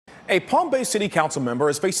A Palm Bay City Council member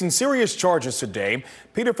is facing serious charges today.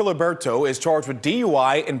 Peter Filiberto is charged with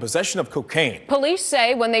DUI and possession of cocaine. Police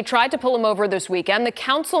say when they tried to pull him over this weekend, the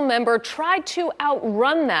council member tried to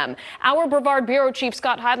outrun them. Our Brevard Bureau Chief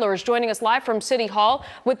Scott Heidler is joining us live from City Hall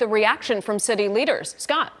with the reaction from city leaders.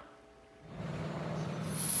 Scott.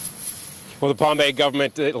 Well, the Palm Bay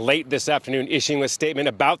government late this afternoon issuing a statement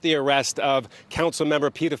about the arrest of council member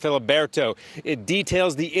Peter Filiberto. It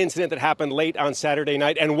details the incident that happened late on Saturday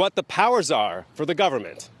night and what the powers are for the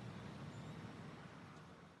government.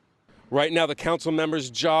 Right now, the council member's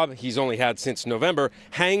job, he's only had since November,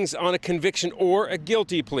 hangs on a conviction or a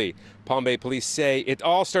guilty plea. Palm Bay police say it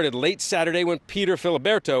all started late Saturday when Peter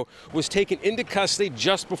Filiberto was taken into custody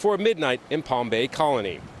just before midnight in Palm Bay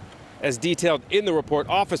Colony. As detailed in the report,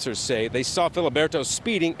 officers say they saw Filiberto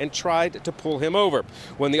speeding and tried to pull him over.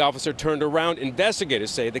 When the officer turned around, investigators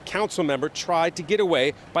say the council member tried to get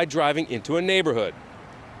away by driving into a neighborhood.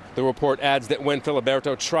 The report adds that when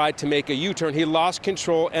Filiberto tried to make a U-turn, he lost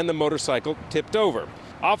control and the motorcycle tipped over.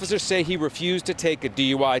 Officers say he refused to take a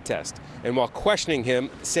DUI test, and while questioning him,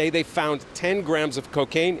 say they found 10 grams of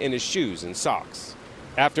cocaine in his shoes and socks.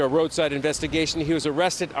 After a roadside investigation, he was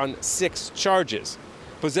arrested on 6 charges.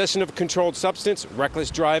 Possession of a controlled substance,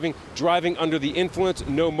 reckless driving, driving under the influence,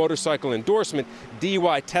 no motorcycle endorsement,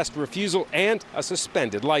 DUI test refusal, and a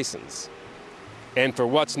suspended license. And for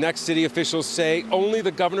what's next, city officials say only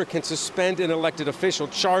the governor can suspend an elected official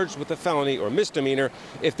charged with a felony or misdemeanor.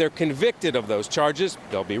 If they're convicted of those charges,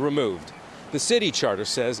 they'll be removed. The city charter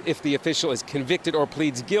says if the official is convicted or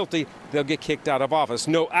pleads guilty, they'll get kicked out of office.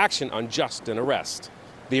 No action on just an arrest.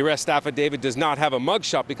 The arrest affidavit does not have a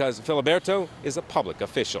mugshot because Filiberto is a public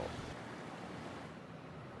official.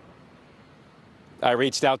 I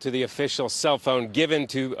reached out to the official cell phone given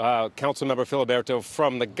to Councilmember Filiberto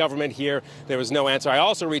from the government here. There was no answer. I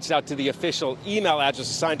also reached out to the official email address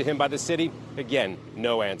assigned to him by the city. Again,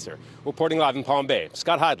 no answer. Reporting live in Palm Bay,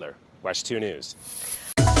 Scott Heidler, WESH 2 News.